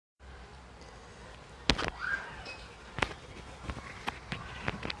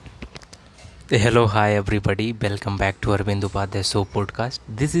Hello, hi everybody. Welcome back to Arvind Upadhyay Show podcast.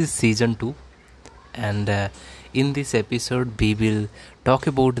 This is season 2, and in this episode, talk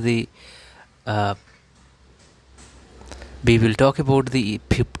about the uh, we will talk about the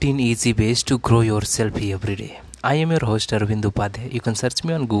 15 easy ways to grow yourself every day. I am your host Arvind Upadhyay. You can search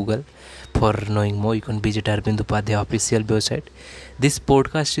me on Google for knowing more. You can visit Arvind Upadhyay official website. This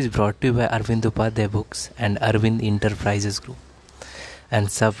podcast is brought to you by Arvind Upadhyay Books and Arvind Enterprises Group, and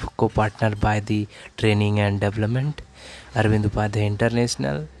sub co-partner by the training and development Arvind Upadhyay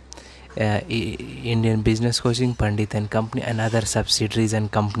International, Indian Business Coaching, Pandit and Company, and other subsidiaries and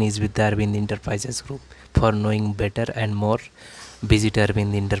companies with the Arvind Enterprises Group. For knowing better and more, visit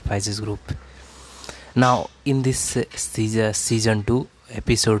Arvind Enterprises Group. Now, in this season 2,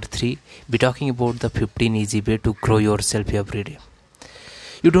 episode 3, we're talking about the 15 easy way to grow yourself every day.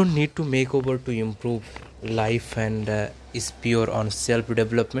 You don't need to make over to improve life, and is pure on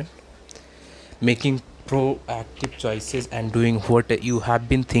self-development. Making proactive choices and doing what you have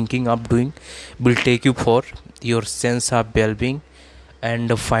been thinking of doing will take you for your sense of well-being,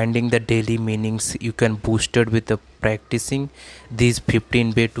 and finding the daily meanings you can boost it with practicing these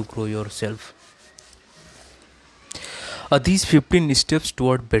 15 ways to grow yourself. These 15 steps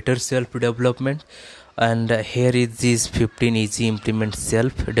toward better self-development, and here is these 15 easy implement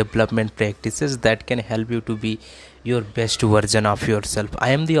self-development practices that can help you to be your best version of yourself.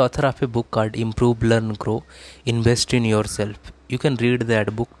 I am the author of a book called Improve, Learn, Grow, Invest in Yourself. You can read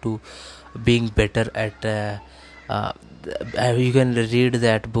that book to being better at you can read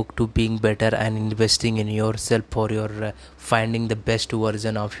that book to being better and investing in yourself for your finding the best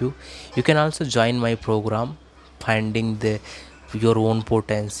version of you. You can also join my program, finding your own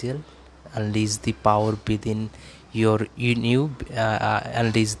potential, unleash the power within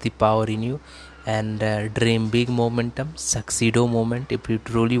unleash the power in you, and dream big momentum, succeedo moment. If you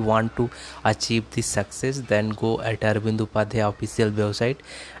truly want to achieve this success, then go at Arvind Upadhyay official website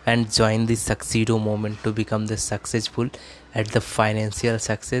and join the succeedo moment to become the successful at the financial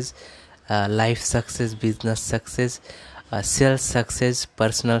success, life success, business success, sales success,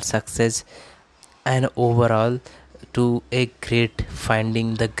 personal success, and overall to a great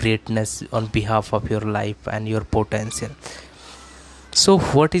finding the greatness on behalf of your life and your potential. So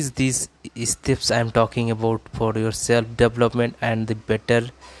what is these steps I am talking about for your self development and the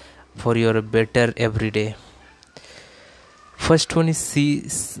better for your better every day? First one is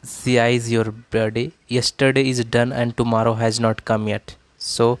seize your day. Yesterday is done and tomorrow has not come yet,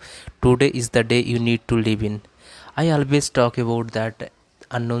 so today is the day you need to live in. I always talk about that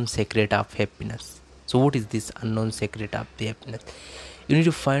unknown secret of happiness. So what is this unknown secret of the happiness? You need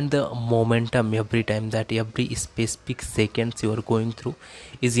to find the momentum every time, that every specific seconds you are going through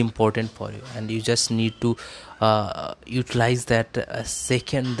is important for you, and you just need to utilize that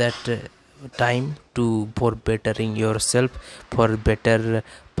second, that time for bettering yourself, for better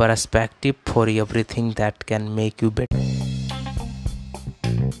perspective, for everything that can make you better.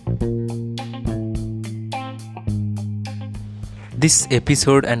 This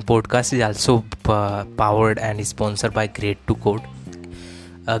episode and podcast is also powered and sponsored by Great to Code.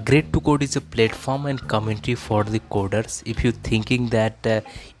 Great to Code is a platform and community for the coders. If you're thinking that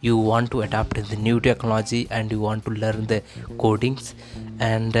you want to adapt the new technology and you want to learn the codings,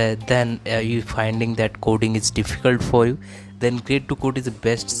 and then you finding that coding is difficult for you, then Great to Code is the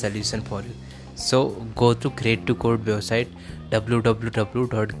best solution for you. So go to Great to Code website,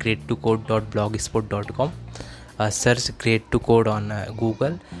 www.greattocode.blogspot.com. Search Great to Code on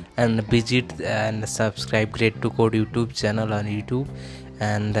Google, and visit and subscribe Great to Code YouTube channel on YouTube,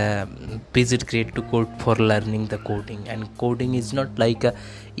 and visit Great to Code for learning the coding. And coding is not like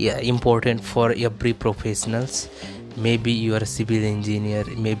important for every professionals. Maybe you are a civil engineer,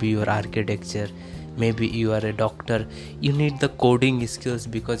 maybe you are architecture, maybe you are a doctor. You need the coding skills,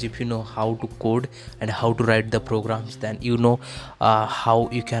 because if you know how to code and how to write the programs, then you know how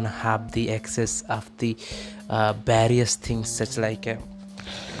you can have the access of the various things, such like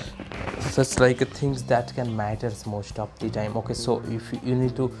things that can matters most of the time. Okay, so if you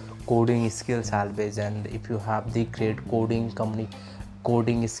need to coding skills always, and if you have the great coding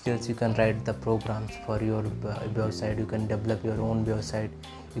skills, you can write the programs for your website, you can develop your own website,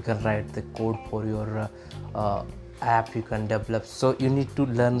 you can write the code for your app you can develop. So you need to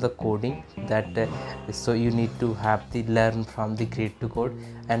learn the coding, so you need to have the learn from the Great to Code,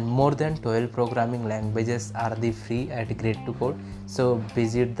 and more than 12 programming languages are the free at Great to Code. So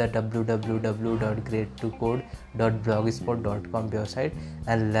visit the www.greattocode.blogspot.com website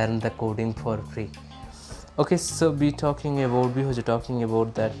and learn the coding for free. Okay, so we was talking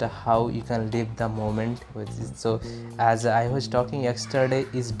about that how you can live the moment with it. So as I was talking, yesterday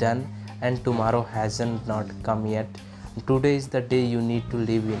is done and tomorrow hasn't not come yet. Today is the day you need to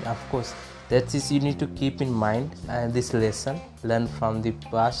live in. Of course, that is, you need to keep in mind this lesson, learn from the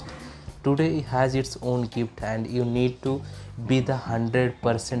past. Today has its own gift, and you need to be the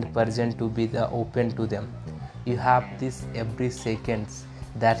 100% present to be the open to them. You have this every seconds,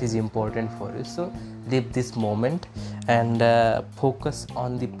 that is important for you. So live this moment and focus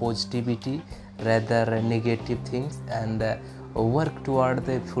on the positivity rather negative things, and work toward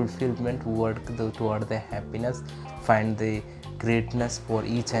the fulfillment, toward the happiness, find the greatness for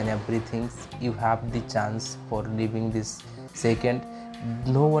each and everything. You have the chance for living this second.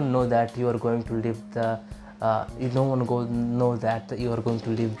 No one know that you are going to live the no one know that you are going to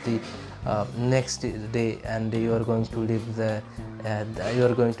live the next day, and you are going to live you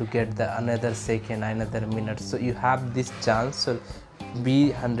are going to get the another second, another minute. So you have this chance. So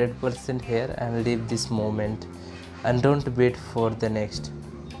be 100% here and live this moment, and don't wait for the next.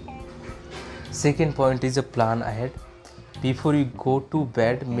 Second point is a plan ahead. Before you go to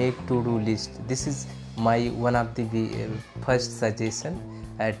bed, make to-do list. This is my one of the first suggestion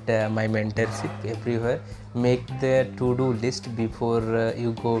at my mentorship everywhere. Make the to-do list before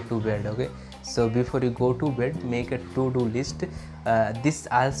you go to bed. Okay, so before you go to bed, make a to-do list. This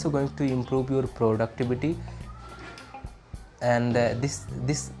also going to improve your productivity, and this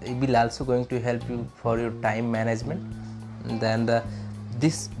will also going to help you for your time management. Then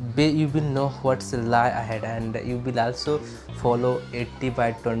this way you will know what's lie ahead, and you will also follow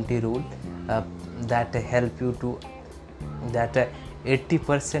 80/20 rule that help you to that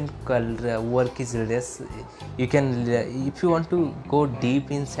 80% work is less. You can if you want to go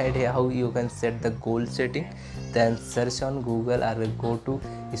deep inside how you can set the goal setting, then search on Google or go to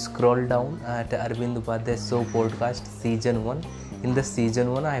scroll down at Arvind Upadhyay Show podcast season 1. In the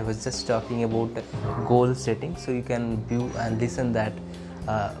season 1 I was just talking about goal setting, so you can view and listen that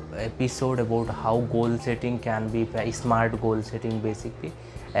episode about how goal setting can be smart goal setting basically.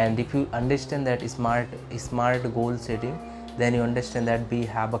 And if you understand that smart goal setting, then you understand that we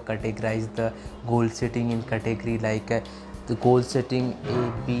have categorized the goal setting in category like the goal setting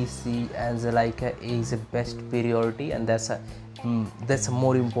A, B, C, and like A is a best priority, and that's a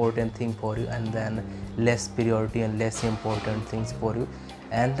more important thing for you, and then less priority and less important things for you.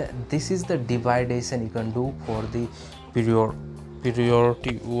 And this is the dividation you can do for the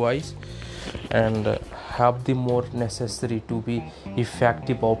priority wise, and have the more necessary to be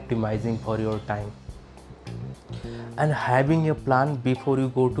effective optimizing for your time. And having a plan before you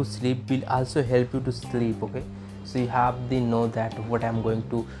go to sleep will also help you to sleep. Okay, so you have the know that what I'm going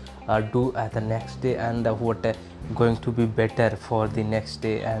to do at the next day, and what going to be better for the next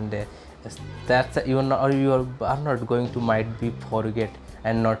day, and that's you are not going to might be forget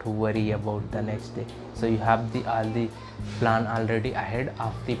and not worry about the next day. So you have the all the plan already ahead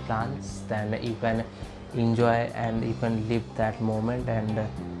of the plans, then you can enjoy and you can live that moment and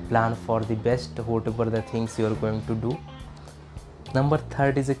plan for the best whatever the things you are going to do. Number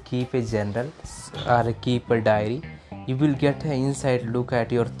third is keep a journal or keep a diary. You will get an inside look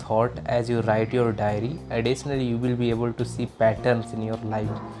at your thought as you write your diary. Additionally, you will be able to see patterns in your life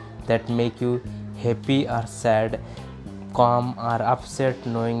that make you happy or sad, calm or upset.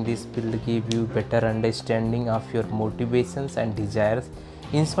 Knowing this will give you better understanding of your motivations and desires.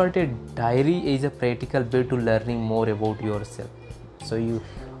 In short, a diary is a practical way to learning more about yourself. So you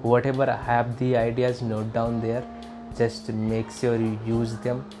whatever have the ideas, note down there. Just make sure you use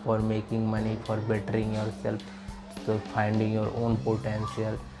them for making money, for bettering yourself, so finding your own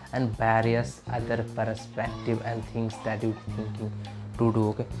potential and various other perspective and things that you thinking to do.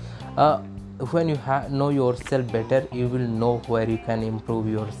 Okay, when you know yourself better, you will know where you can improve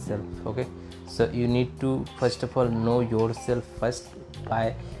yourself. Okay, so you need to first of all know yourself first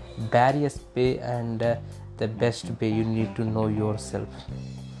by various way, and the best way you need to know yourself.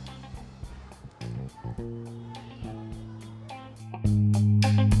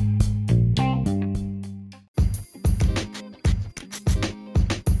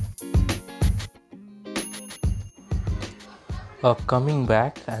 Coming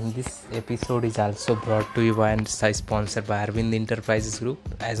back, and this episode is also brought to you by and sponsored by Arvind Enterprises Group.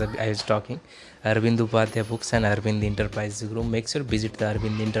 As I was talking, Arvind Upadhyay Books and Arvind Enterprises Group. Make sure visit the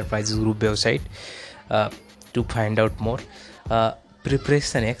Arvind Enterprises Group website to find out more.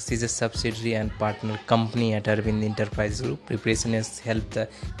 Preparation X is a subsidiary and partner company at Arvind Enterprises Group. Preparation X help the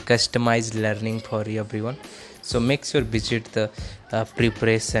customized learning for everyone. So make sure visit the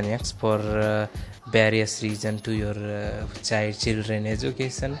Preparation X for various reason to your children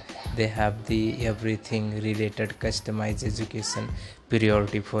education. They have the everything related customized education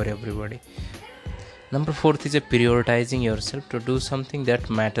priority for everybody. Number fourth is a prioritizing yourself to do something that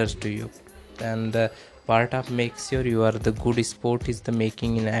matters to you. And part of make sure you are the good sport is the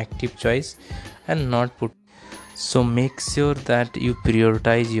making an active choice and not put. So make sure that you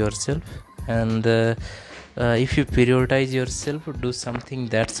prioritize yourself, and if you prioritize yourself, do something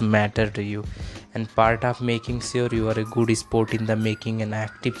that's matter to you. And part of making sure you are a good sport in the making an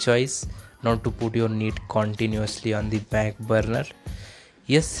active choice, not to put your need continuously on the back burner.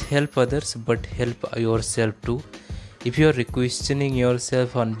 Yes, help others, but help yourself too. If you are questioning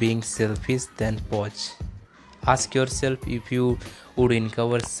yourself on being selfish, then pause. Ask yourself if you would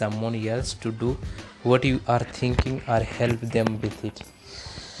encourage someone else to do what you are thinking or help them with it.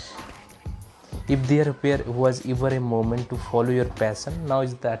 If there was ever a moment to follow your passion, now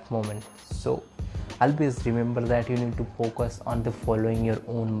is that moment. So always remember that you need to focus on the following your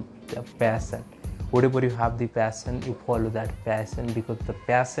own passion. Whatever you have the passion, you follow that passion, because the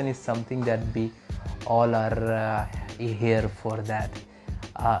passion is something that we all are here for that.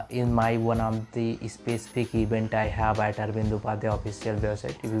 In my one of the specific event I have at Arvind Upadhyay official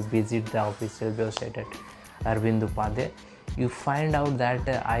website, if you visit the official website at Arvind Upadhyay, you find out that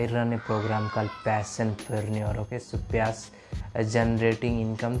I run a program called Passionpreneur. Okay, so generating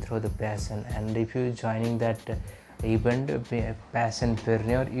income through the passion. And if you joining that event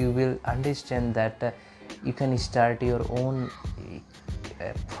Passionpreneur, you will understand that you can start your own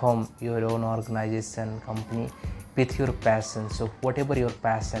from your own organization, company, with your passion. So whatever your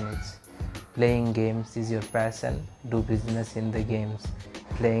passion is, playing games is your passion, do business in the games.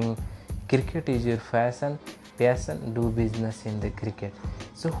 Playing cricket is your passion, do business in the cricket.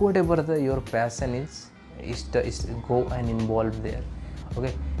 So whatever your passion is go and involve there.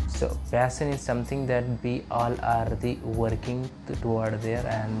 Okay, so passion is something that we all are the working toward there,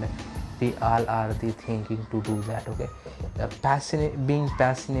 and we all are the thinking to do that. Okay, being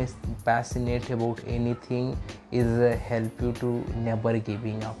passionate about anything is help you to never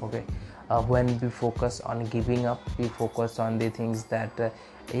giving up. Okay, when we focus on giving up, we focus on the things that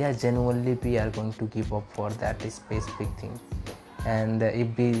genuinely we are going to give up for that specific thing. And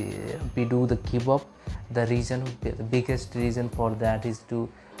if we do the give up, the biggest reason for that is to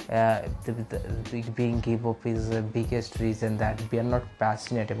being give up is the biggest reason that we are not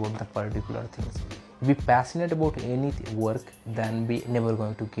passionate about the particular things. If we passionate about any work, then we never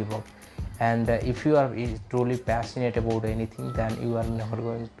going to give up. And if you are truly passionate about anything, then you are never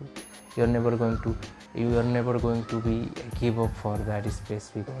going to be give up for that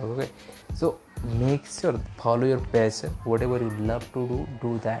specific work. Okay, so make sure follow your passion. Whatever you love to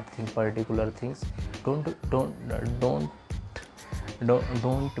do that thing, particular things. Don't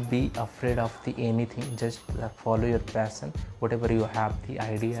be afraid of the anything. Just follow your passion. Whatever you have the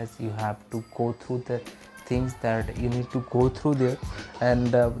ideas, you have to go through the things that you need to go through there.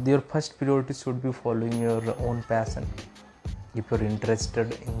 And your first priority should be following your own passion. If you're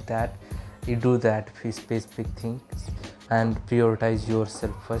interested in that, you do that specific things and prioritize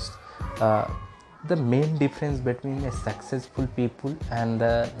yourself first. The main difference between a successful people and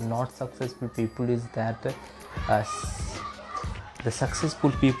not successful people is that the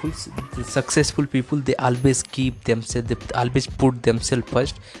successful people, they always they always put themselves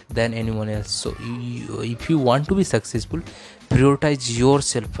first than anyone else. So if you want to be successful, prioritize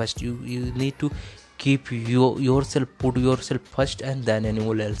yourself first. You need to keep yourself, put yourself first, and then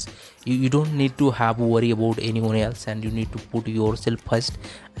anyone else. You don't need to have worry about anyone else, and you need to put yourself first,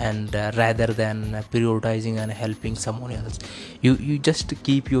 and rather than prioritizing and helping someone else, you just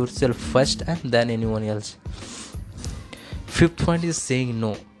keep yourself first and then anyone else. Fifth point is saying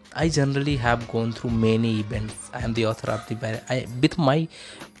no. I generally have gone through many events. I am the author of with my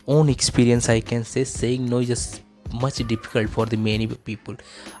own experience, I can say saying no is just much difficult for the many people.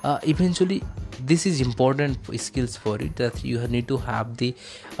 Eventually this is important skills for it, that you need to have the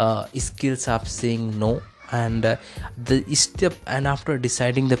skills of saying no. And the step, and after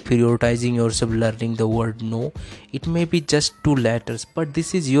deciding the prioritizing yourself, learning the word no, it may be just 2 letters, but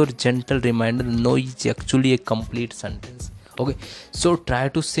this is your gentle reminder. No is actually a complete sentence. Okay, so try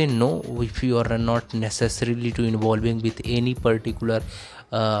to say no if you are not necessarily to involving with any particular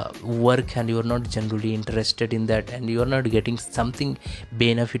work, and you are not generally interested in that, and you are not getting something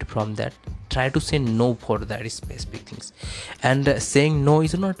benefit from that. Try to say no for that specific things. And saying no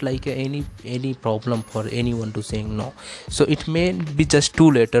is not like any problem for anyone to saying no. So it may be just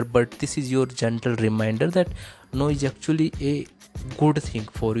 2 letters, but this is your gentle reminder that no is actually a good thing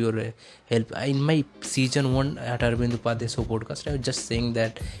for your help. In my season 1 at Arvind Upadhyay show podcast, I was just saying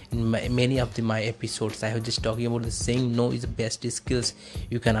that in many of my episodes, I was just talking about the saying no is the best skills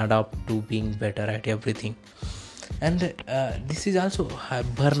you can adopt to being better at everything. And this is also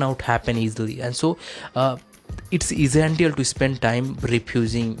burnout happen easily. And so it's essential to spend time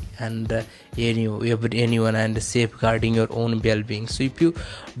refusing and anyone and safeguarding your own well-being. So if you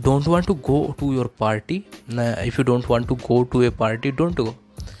don't want to go to your party, if you don't want to go to a party, don't go.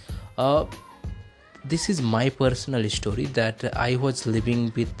 This is my personal story, that I was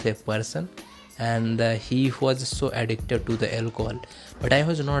living with a person, and he was so addicted to the alcohol, but I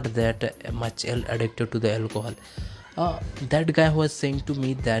was not that much addicted to the alcohol. That guy was saying to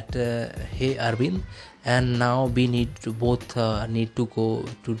me that, hey Arvind, and now we need to both need to go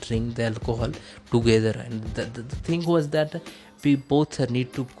to drink the alcohol together. And the thing was that we both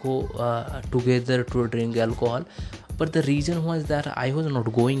need to go together to drink alcohol. But the reason was that I was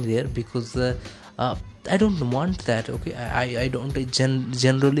not going there because I don't want that. Okay, I don't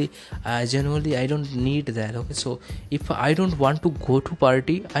generally I don't need that. Okay, so if I don't want to go to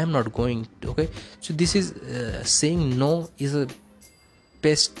party, I am not going. Okay, so this is saying no is a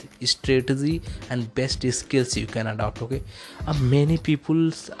best strategy and best skills you can adopt. Okay, many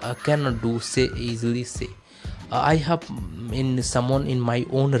people cannot do say easily say. I have in someone in my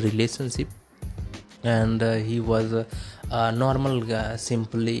own relationship, and he was normal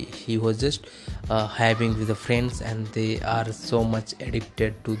simply he was just having with the friends, and they are so much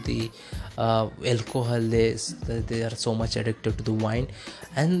addicted to the alcohol. They are so much addicted to the wine,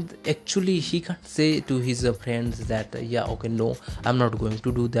 and actually he can't say to his friends that yeah, okay, no, I'm not going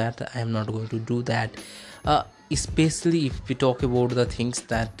to do that, I'm not going to do that. Especially if we talk about the things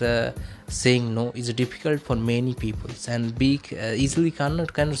that saying no is difficult for many people, and be easily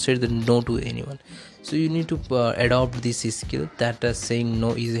cannot say the no to anyone. So you need to adopt this skill that saying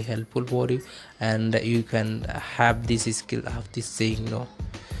no is helpful for you, and you can have this skill of this saying no.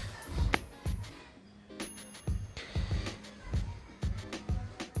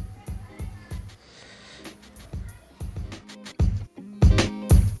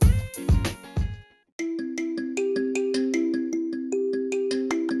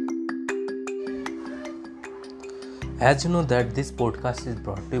 As you know that this podcast is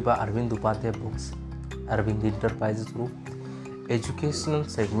brought to you by Arvind Upadhyay Books, Arvind Enterprises Group, educational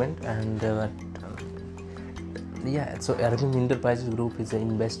segment, and so Arvind Enterprises Group is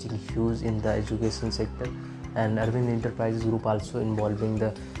investing huge in the education sector, and Arvind Enterprises Group also involving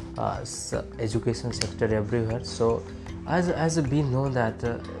the education sector everywhere. So as we know that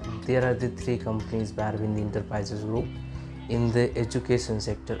there are the three companies by Arvind Enterprises Group in the education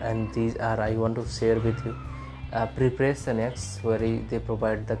sector, and these are I want to share with you. Preparation X, where they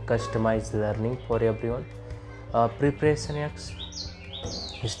provide the customized learning for everyone. Preparation X,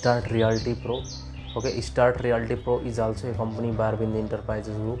 Start Reality Pro. Okay, Start Reality Pro is also a company by Arvind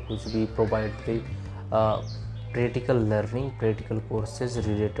Enterprises Group, which we provide the practical learning, practical courses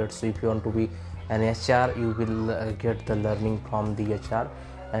related. So if you want to be an HR, you will get the learning from the HR,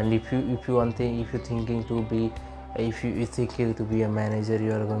 and if you thinking to be a manager,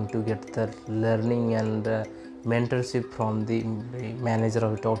 you are going to get the learning and mentorship from the manager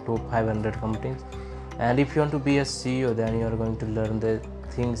of top 500 companies. And if you want to be a CEO, then you are going to learn the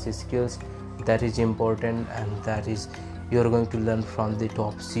things, skills that is important, and that is you are going to learn from the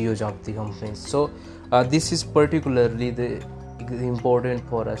top CEOs of the companies. So this is particularly the important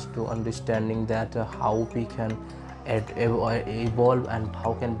for us to understanding that how we can evolve, and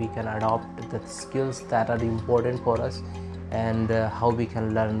how we can adopt the skills that are important for us, and how we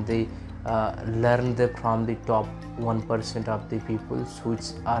can learn from the top 1% of the people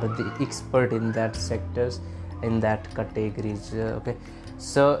which are the expert in that sectors, in that categories. Okay,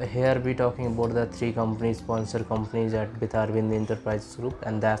 so here we talking about the three companies, sponsor companies at with Arvind Enterprises Group,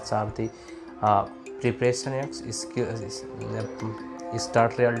 and that's are the Preparation X,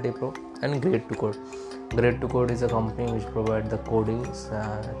 Start Reality Pro, and Grade to Code. Grade to Code is a company which provides the coding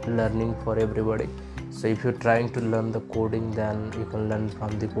learning for everybody. So if you're trying to learn the coding, then you can learn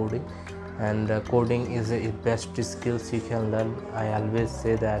from the coding, and coding is a best skills you can learn. I always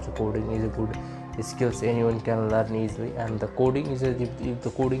say that coding is a good skills anyone can learn easily, and the coding is the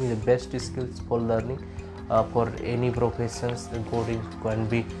best skills for learning for any professions. The coding can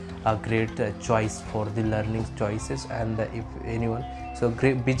be a great choice for the learning choices. And if anyone, so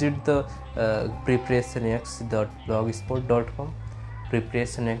visit the preparationx.blogspot.com,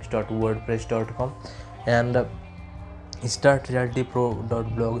 preparationx.wordpress.com, and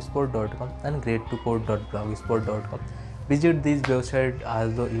startrealitypro.blogspot.com, and grade2code.blogspot.com. Visit these websites.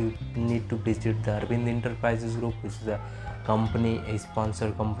 Although you need to visit the Arvind Enterprises Group, which is a company, a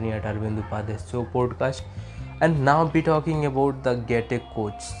sponsor company at Arvind Upadhyay Show podcast. And now be talking about the Get a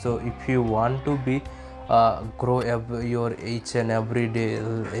Coach. So if you want to be grow your each and every day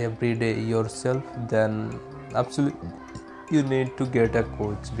yourself, then absolutely you need to get a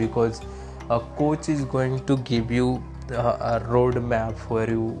coach, because a coach is going to give you a road map where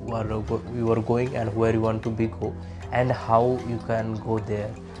you are going and where you want to be go and how you can go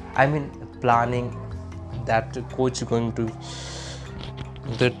there. I mean, planning. that coach going to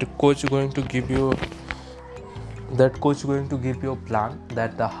that coach going to give you a plan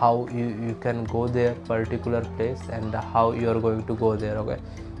that how you can go there particular place and how you are going to go there. Okay,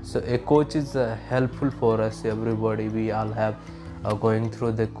 so a coach is helpful for us, everybody. We all have going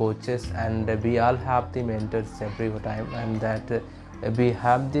through the coaches, and we all have the mentors every time, and that we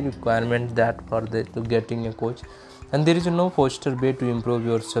have the requirement that for to getting a coach. And there is no faster way to improve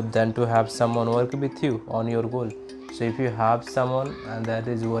yourself than to have someone work with you on your goal. So if you have someone and that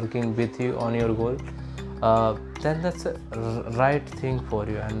is working with you on your goal, then that's a right thing for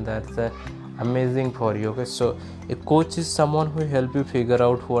you, and that's amazing for you. Okay, so a coach is someone who help you figure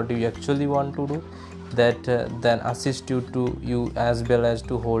out what you actually want to do, that then assist you as well as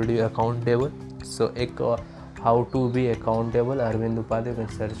to hold you accountable. So how to be accountable, Arvind Upadhyay. You can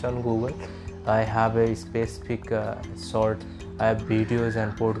search on Google. I have a specific short videos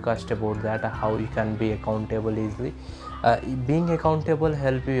and podcast about that, how you can be accountable easily. Being accountable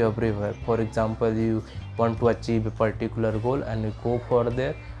help you everywhere. For example, you want to achieve a particular goal and you go for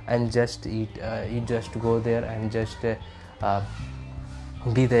there and just you just go there and just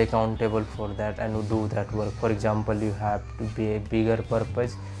be the accountable for that and you do that work. For example, you have to be a bigger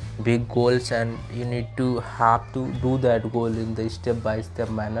purpose, big goals, and you need to have to do that goal in the step by step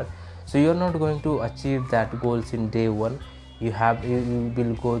manner. So you're not going to achieve that goals in day one. You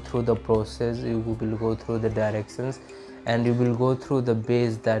will go through the process, you will go through the directions, and you will go through the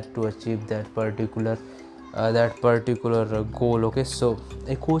base that to achieve that particular goal. Okay, so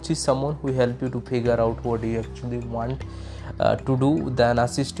a coach is someone who help you to figure out what you actually want to do, then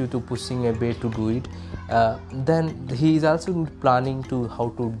assist you to pushing a way to do it. Then he is also planning to how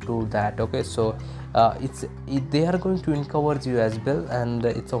to do that. Okay, so they are going to encourage you as well, and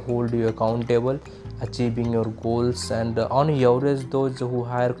it's a hold you accountable achieving your goals. And on average, those who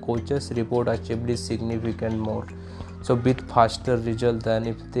hire coaches report achieved significant more, so with faster result than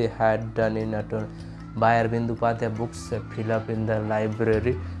if they had done in a turn. Buy Arvind Upadhyay books, fill up in the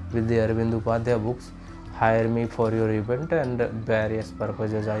library with the Arvind Upadhyay books, hire me for your event, and various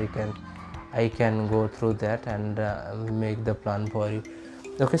purposes I can go through that and make the plan for you.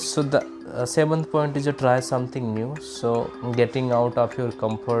 Okay, so the seventh point is to try something new. So getting out of your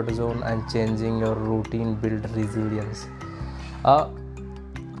comfort zone and changing your routine build resilience.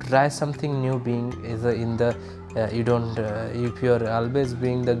 Try something new, being is in the you don't if you are always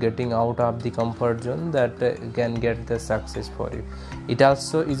being the getting out of the comfort zone, that can get the success for you. It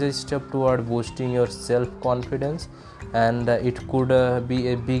also is a step toward boosting your self confidence, and it could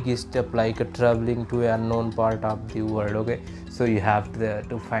be a big step like traveling to an unknown part of the world. Okay, so you have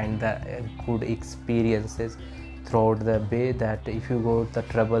to find the good experiences throughout the way, that if you go the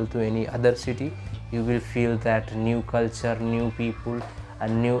travel to any other city, you will feel that new culture, new people,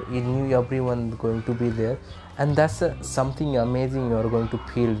 and new everyone going to be there, and that's something amazing you are going to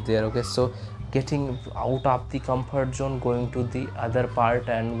feel there. Okay, so getting out of the comfort zone, going to the other part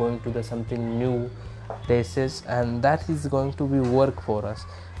and going to the something new places, and that is going to be work for us.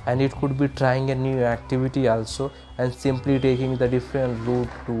 And it could be trying a new activity also, and simply taking the different route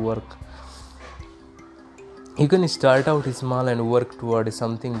to work. You can start out small and work toward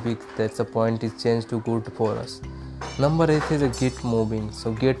something big. That's the point is change to good for us. Number 8 is a get moving.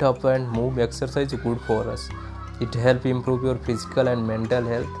 So get up and move. Exercise is good for us. It helps improve your physical and mental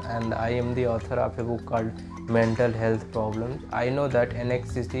health. And I am the author of a book called Mental Health Problems. I know that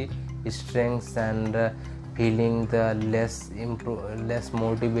anxiety, strengths, and feeling the less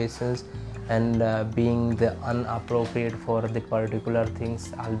motivations, and being the inappropriate for the particular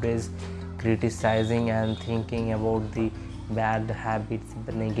things, always criticizing and thinking about the bad habits,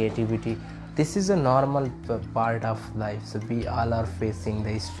 the negativity. This is a normal part of life, so we all are facing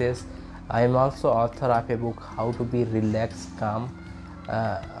the stress. I am also author of a book, How to be Relaxed, Calm,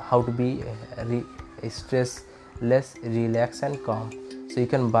 how to be stress less, relax and calm. So you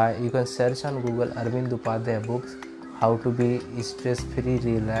can search on Google Arvind Upadhyay books, How to be stress free,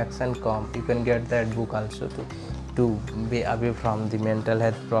 relax and calm. You can get that book also to be away from the mental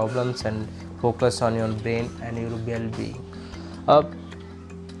health problems and focus on your brain and your well-being.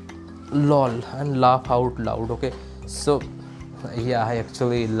 Lol and laugh out loud. Okay, so yeah, I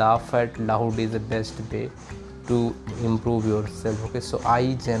actually laugh out loud is the best way to improve yourself. Okay, so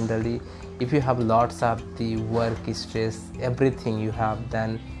I generally, if you have lots of the work stress, everything you have,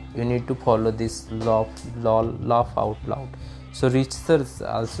 then you need to follow this laugh out loud. So research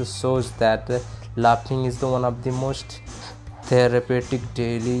also shows that Laughing is the one of the most therapeutic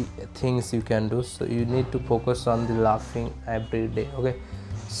daily things you can do, so you need to focus on the laughing every day. Okay,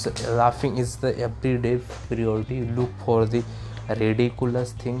 so laughing is the everyday priority. Look for the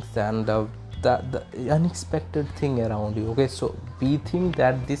ridiculous things and the unexpected thing around you. Okay, so we think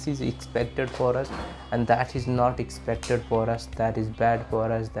that this is expected for us and that is not expected for us, that is bad for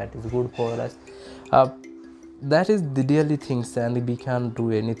us, that is good for us. That is the daily things and we can't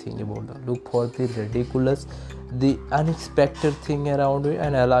do anything about them. Look for the ridiculous, the unexpected thing around you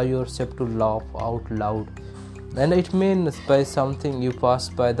and allow yourself to laugh out loud. And it means by something you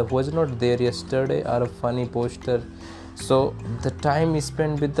passed by that was not there yesterday, or a funny poster. So the time is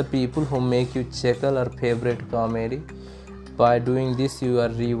spent with the people who make you chuckle or favorite comedy. By doing this, you are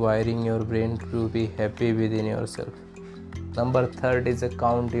rewiring your brain to be happy within yourself. Number third is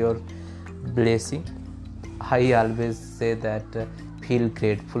count your blessing. I always say that feel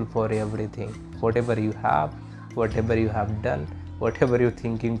grateful for everything, whatever you have, whatever you have done, whatever you're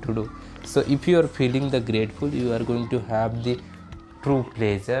thinking to do. So if you are feeling the grateful, you are going to have the true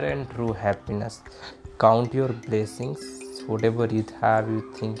pleasure and true happiness. Count your blessings, whatever you have,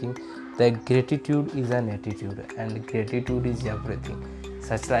 you thinking. The gratitude is an attitude, and gratitude is everything.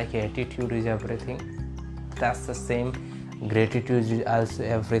 Such like attitude is everything, that's the same. Gratitude is also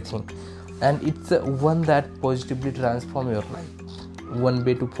everything, and it's one that positively transform your life. One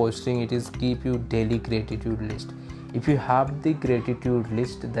way to fostering it is keep you daily gratitude list. If you have the gratitude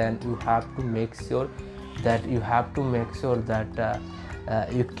list, then you have to make sure that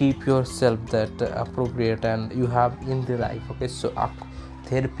you keep yourself that appropriate and you have in the life. Okay, so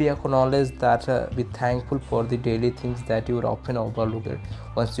therapy acknowledge that be thankful for the daily things that you often overlooked.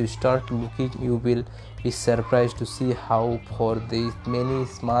 Once you start looking, you will be surprised to see how for these many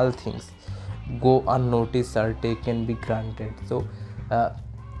small things go unnoticed or taken be granted. So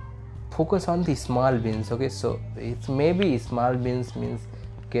focus on the small wins. Okay, so it's maybe small wins means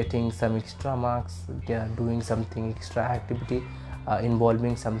getting some extra marks, doing something extra activity,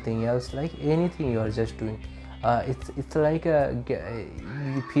 involving something else, like anything you are just doing. It's like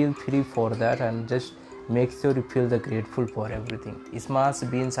you feel free for that, and just make sure you feel the grateful for everything. Small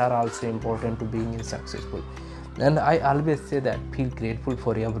wins are also important to being successful. And I always say that feel grateful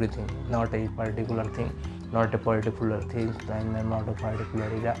for everything, not a particular thing, not a particular thing, and not a particular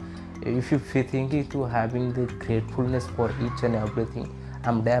area. If you feel thinking to having the gratefulness for each and everything,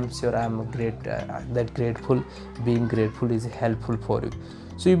 I'm damn sure that being grateful is helpful for you.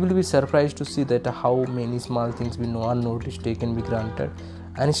 So you will be surprised to see that how many small things we know unnoticed taken be granted.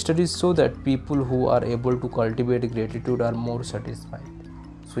 And studies show that people who are able to cultivate gratitude are more satisfied.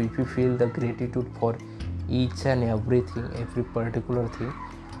 So if you feel the gratitude for each and everything, every particular thing,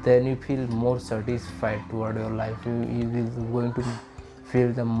 then you feel more satisfied toward your life. You will going to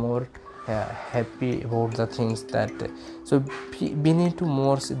feel the more happy about the things that. So we need to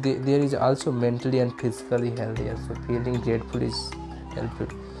more. There is also mentally and physically healthier. So feeling grateful is helpful.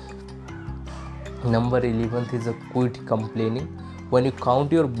 Number 11th is a quit complaining. When you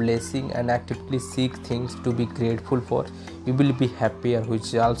count your blessing and actively seek things to be grateful for, you will be happier,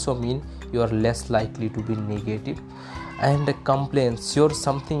 which also means you are less likely to be negative. And complain, sure,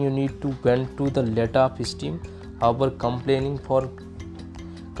 something you need to vent to the let of steam. However, complaining for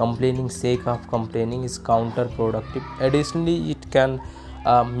complaining sake of complaining is counterproductive. Additionally, it can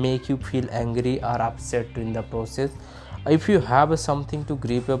make you feel angry or upset in the process. If you have something to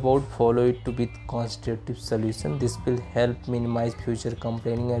grieve about, follow it with constructive solution. This will help minimize future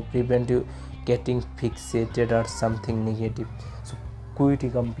complaining and prevent you getting fixated or something negative. So quit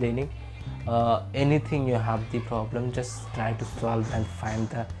complaining. Anything you have the problem, just try to solve and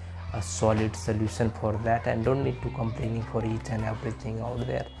find a solid solution for that, and don't need to complaining for each and everything out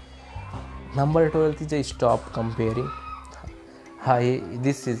there. Number 12 is stop comparing.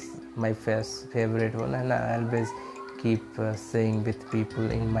 This is my favorite one, and I always keep saying with people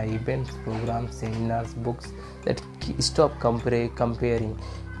in my events, programs, seminars, books, that stop comparing.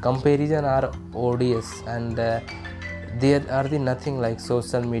 Comparison are odious, and there are nothing like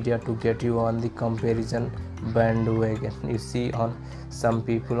social media to get you on the comparison bandwagon. You see on some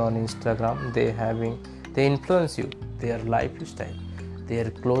people on Instagram, they influence you, their lifestyle, their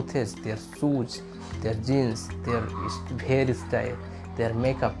clothes, their shoes, their jeans, their hairstyle, their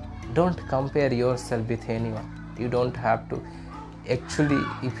makeup. Don't compare yourself with anyone. You don't have to. Actually,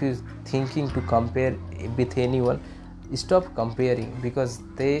 if you're thinking to compare with anyone, stop comparing, because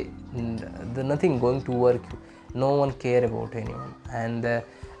the nothing going to work. No one care about anyone, and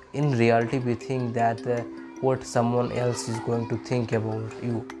in reality we think that what someone else is going to think about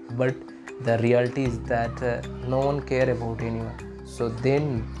you, but the reality is that no one care about anyone. So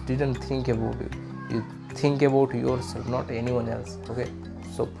then didn't think about you. You think about yourself, not anyone else. Okay,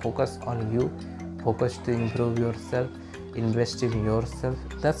 so focus on you, focus to improve yourself, invest in yourself.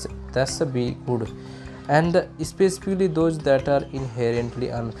 That's a big good. And especially those that are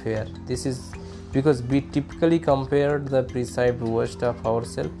inherently unfair. This is because we typically compare the perceived worst of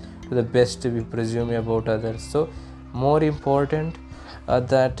ourselves to the best we presume about others. So more important,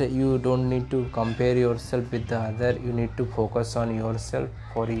 that you don't need to compare yourself with the other. You need to focus on yourself.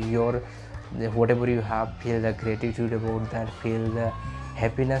 For your whatever you have, feel the gratitude about that, feel the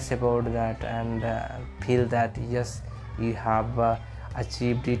happiness about that, and feel that yes, you have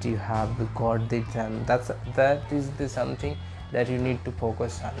achieved it, you have got it, and that is the something that you need to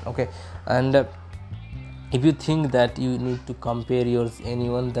focus on. Okay, and if you think that you need to compare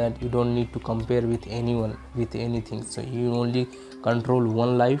anyone, that you don't need to compare with anyone with anything. So you only control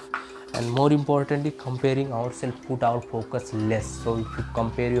one life, and more importantly, comparing ourselves put our focus less. So if you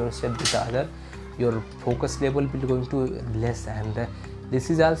compare yourself with the other, your focus level will going to less, and this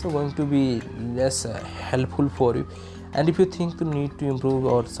is also going to be less helpful for you. And if you think you need to improve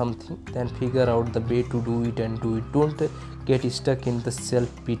or something, then figure out the way to do it and do it. Don't get stuck in the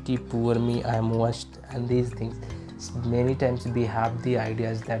self-pity, poor me, I am worst, and these things. Many times we have the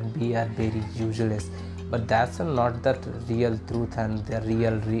ideas that we are very useless, but that's not the real truth, and the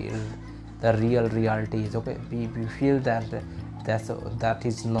real reality is, okay, we feel that that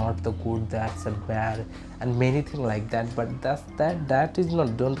is not the good, that's a bad, and many things like that. But that is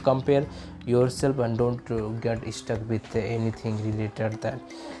not. Don't compare yourself, and don't get stuck with anything related that.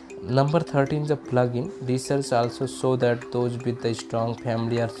 Number 13 is a plug-in. Research also show that those with a strong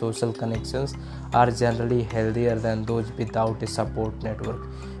family or social connections are generally healthier than those without a support network.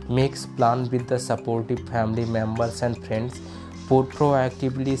 Makes plan with the supportive family members and friends.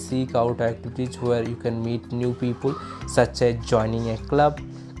 Proactively seek out activities where you can meet new people, such as joining a club,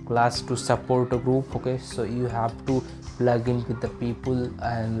 class, to support a group. Okay, so you have to plug in with the people,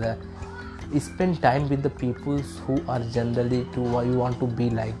 and spend time with the people who are generally to you want to be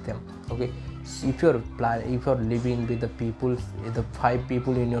like them. Okay, so if you're living with the people, the 5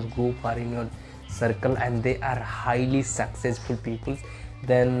 people in your group or in your circle, and they are highly successful people,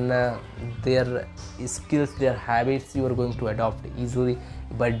 then their skills, their habits, you are going to adopt easily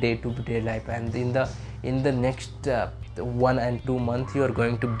by day to day life. And in the next 1 and 2 months, you are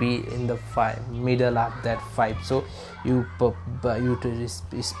going to be in the middle of that 5. So you to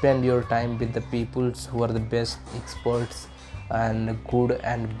spend your time with the people who are the best experts and good,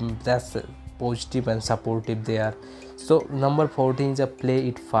 and that's positive and supportive they are. So number 14 is a play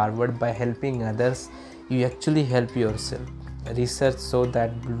it forward. By helping others, you actually help yourself. Research show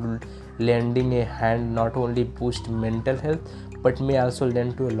that lending a hand not only boosts mental health, but may also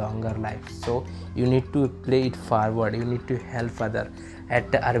lend to a longer life. So you need to play it forward. You need to help other.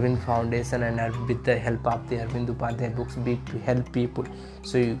 At the Arvind Foundation, and with the help of the Arvind Upadhyay books, we help people.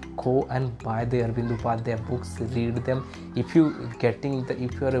 So you go and buy the Arvind Upadhyay books, read them. If you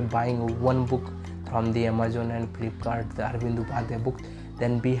are buying one book from the Amazon and Flipkart, the Arvind Upadhyay book,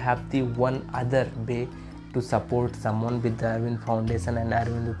 then we have the one other way to support someone with the Arvind Foundation and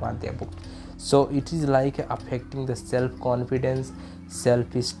Arvind Upadhyay book. So it is like affecting the self-confidence,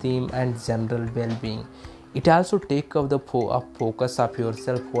 self-esteem, and general well-being. It also take up the focus of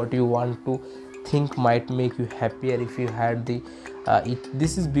yourself, what you want to think might make you happier if you had the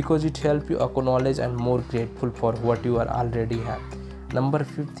this is because it helps you acknowledge and more grateful for what you are already have. Number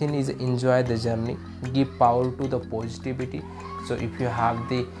 15 is enjoy the journey. Give power to the positivity. So if you have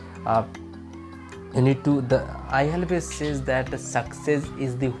the you need to I always says that success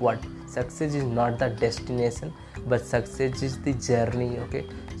is the what. Success is not the destination, but success is the journey. Okay,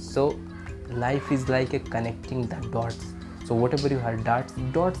 so life is like a connecting the dots. So whatever you have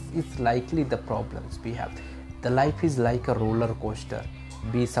dots is likely the problems we have. The life is like a roller coaster.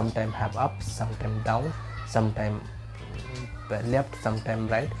 We sometimes have ups, sometimes down, sometimes left,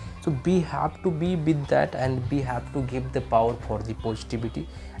 sometimes right. So we have to be with that, and we have to give the power for the positivity,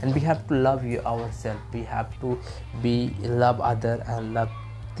 and we have to love ourselves. We have to be love other and love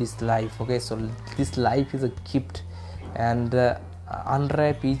this life. Okay, so this life is a gift, and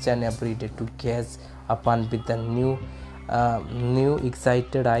unwrap each and every day to gaze upon with the new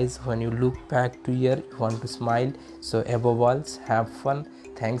excited eyes. When you look back to here, you want to smile. So above all, have fun.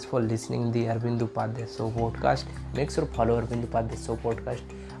 Thanks for listening the Arvind Upadhyay Show podcast. Make sure follow Arvind Upadhyay Show podcast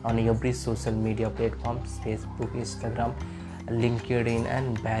on every social media platforms: Facebook, Instagram, LinkedIn,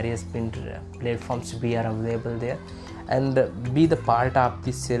 and various platforms. We are available there. and be the part of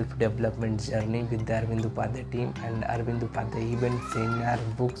the self-development journey with the Arvind Upadhyay team and Arvind Upadhyay event, seminar,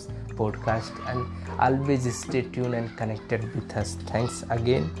 books, podcast, and always stay tuned and connected with us. Thanks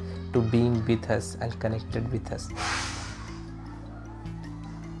again to being with us and connected with us.